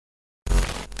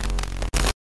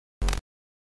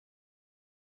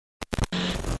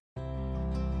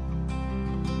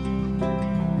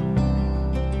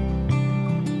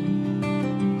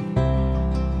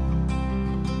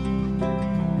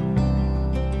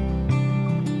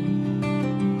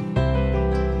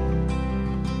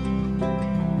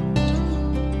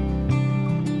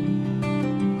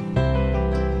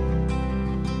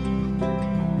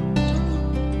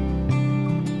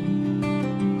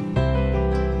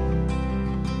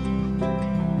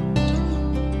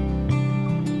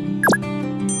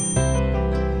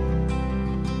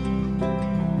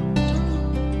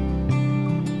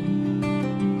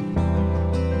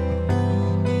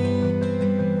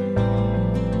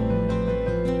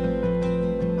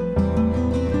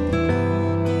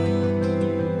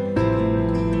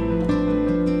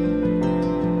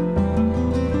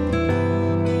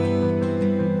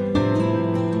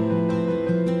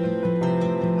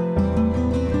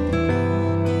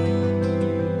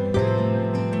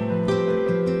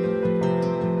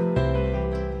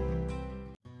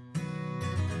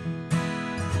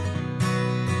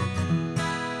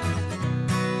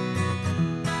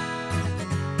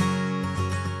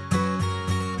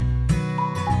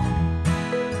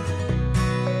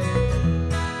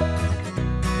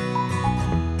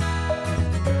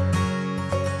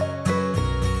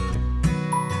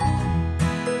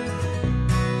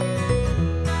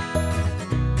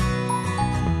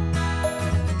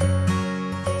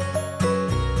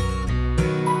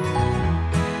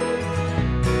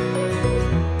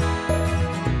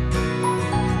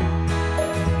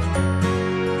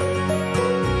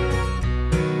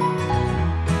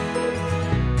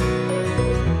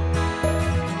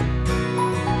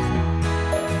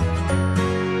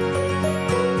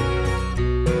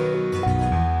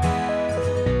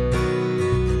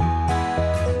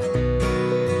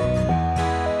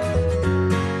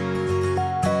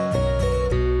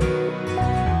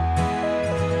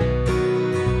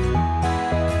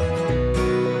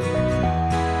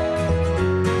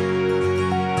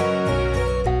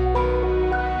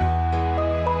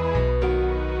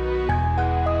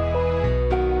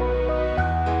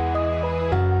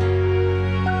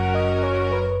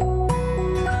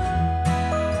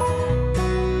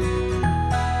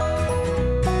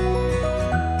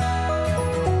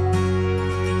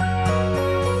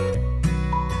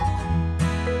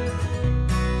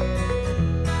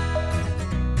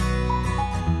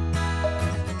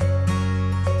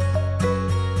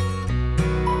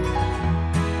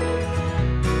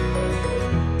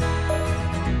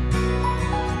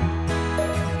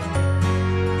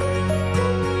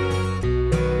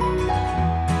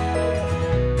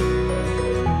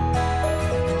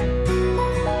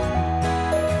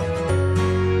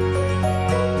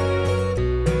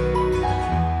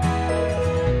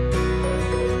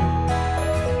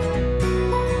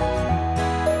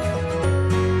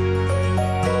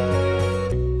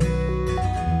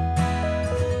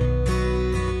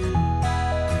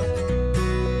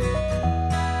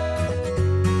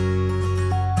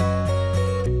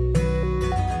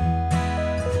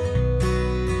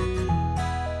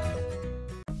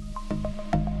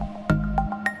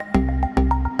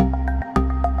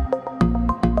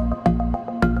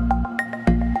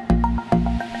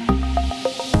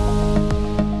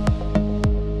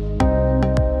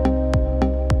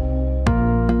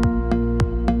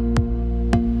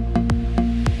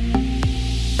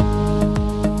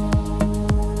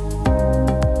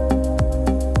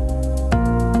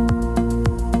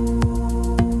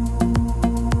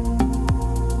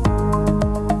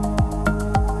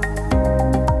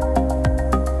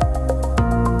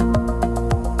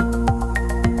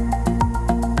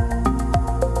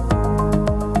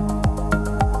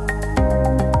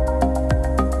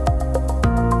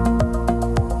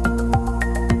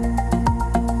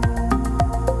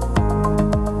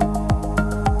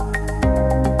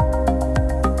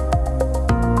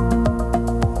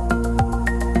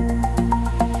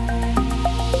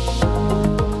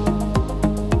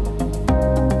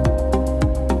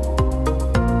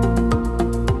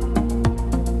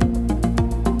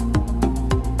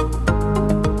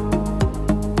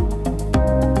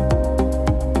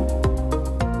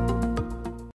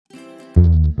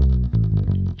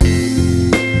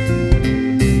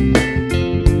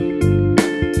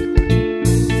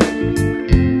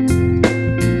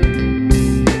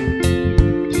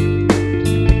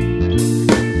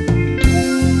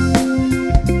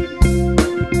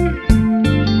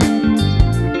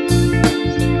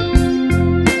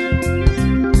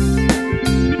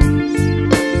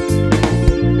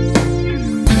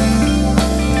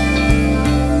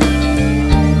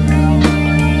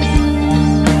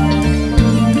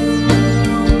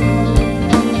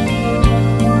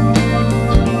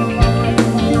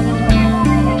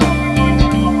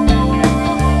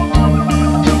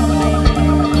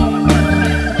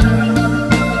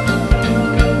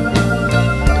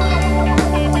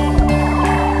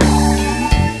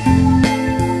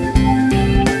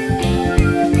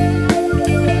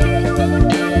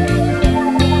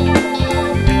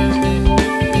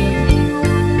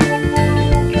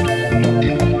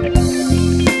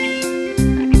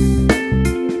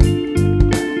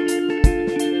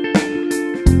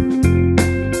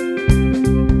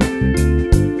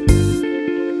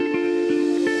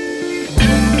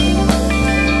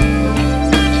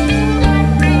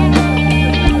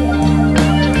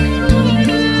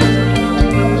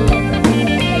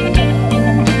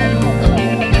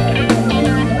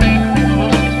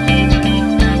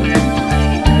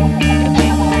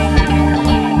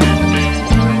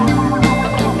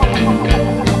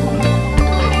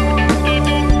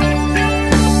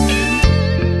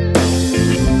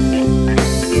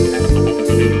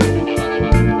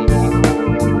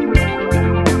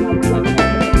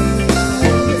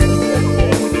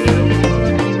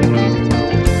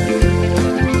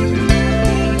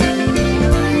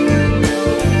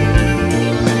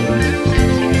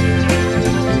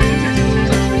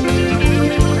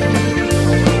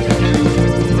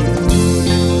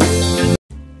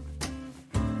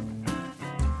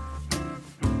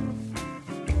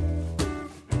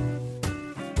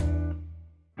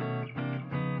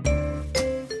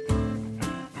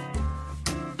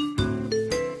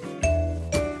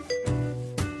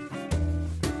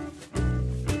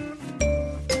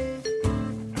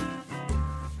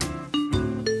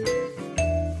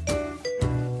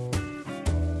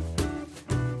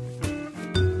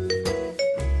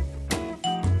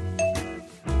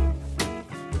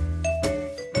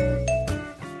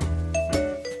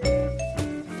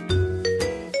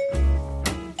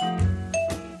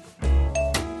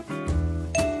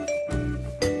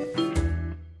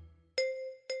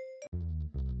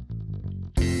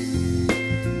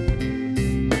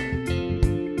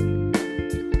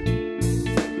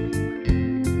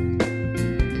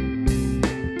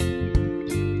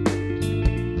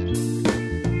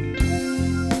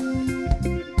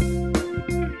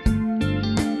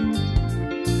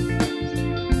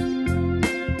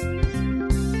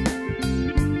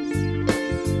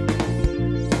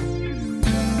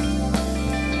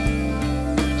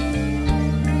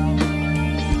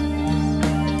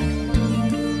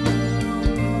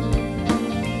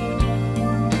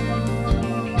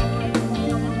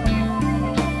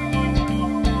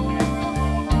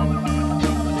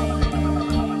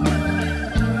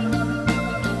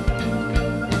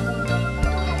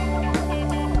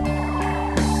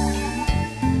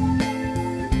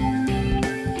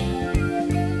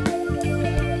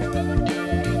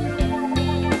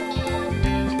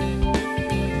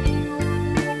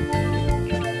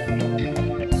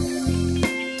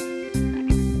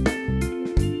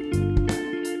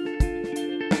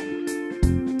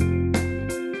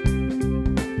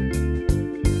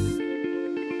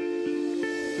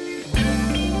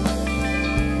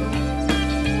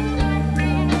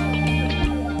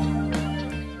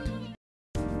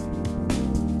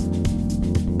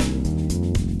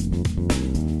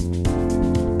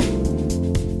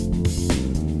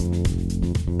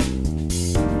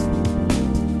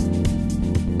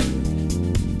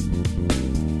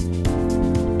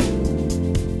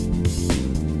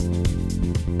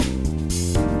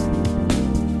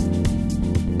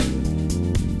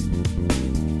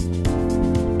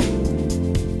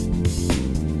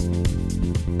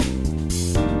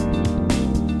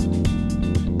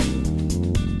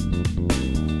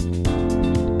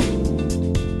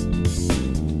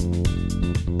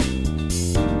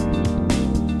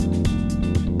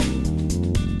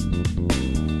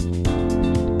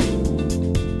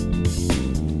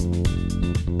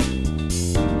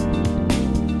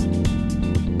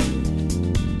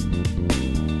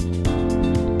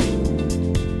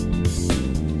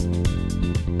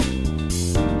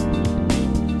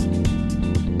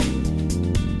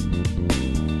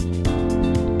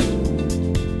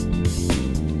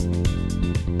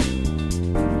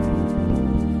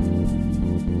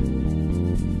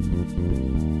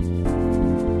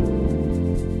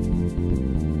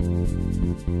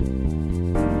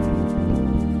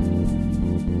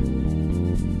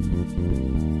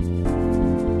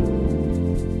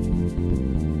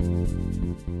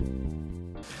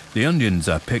The onions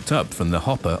are picked up from the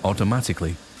hopper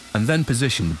automatically and then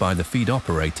positioned by the feed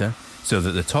operator so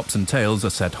that the tops and tails are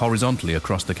set horizontally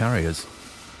across the carriers.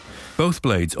 Both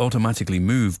blades automatically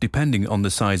move depending on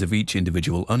the size of each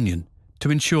individual onion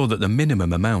to ensure that the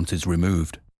minimum amount is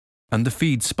removed, and the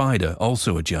feed spider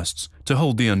also adjusts to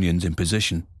hold the onions in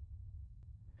position.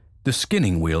 The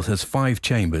skinning wheel has 5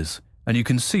 chambers, and you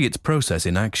can see its process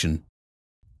in action.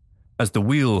 As the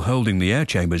wheel holding the air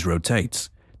chambers rotates,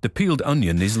 the peeled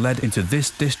onion is led into this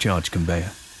discharge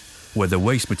conveyor, where the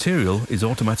waste material is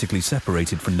automatically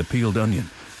separated from the peeled onion,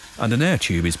 and an air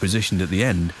tube is positioned at the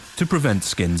end to prevent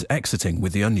skins exiting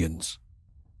with the onions.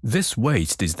 This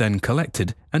waste is then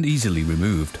collected and easily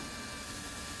removed.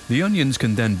 The onions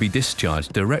can then be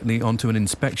discharged directly onto an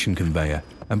inspection conveyor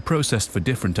and processed for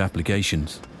different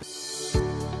applications.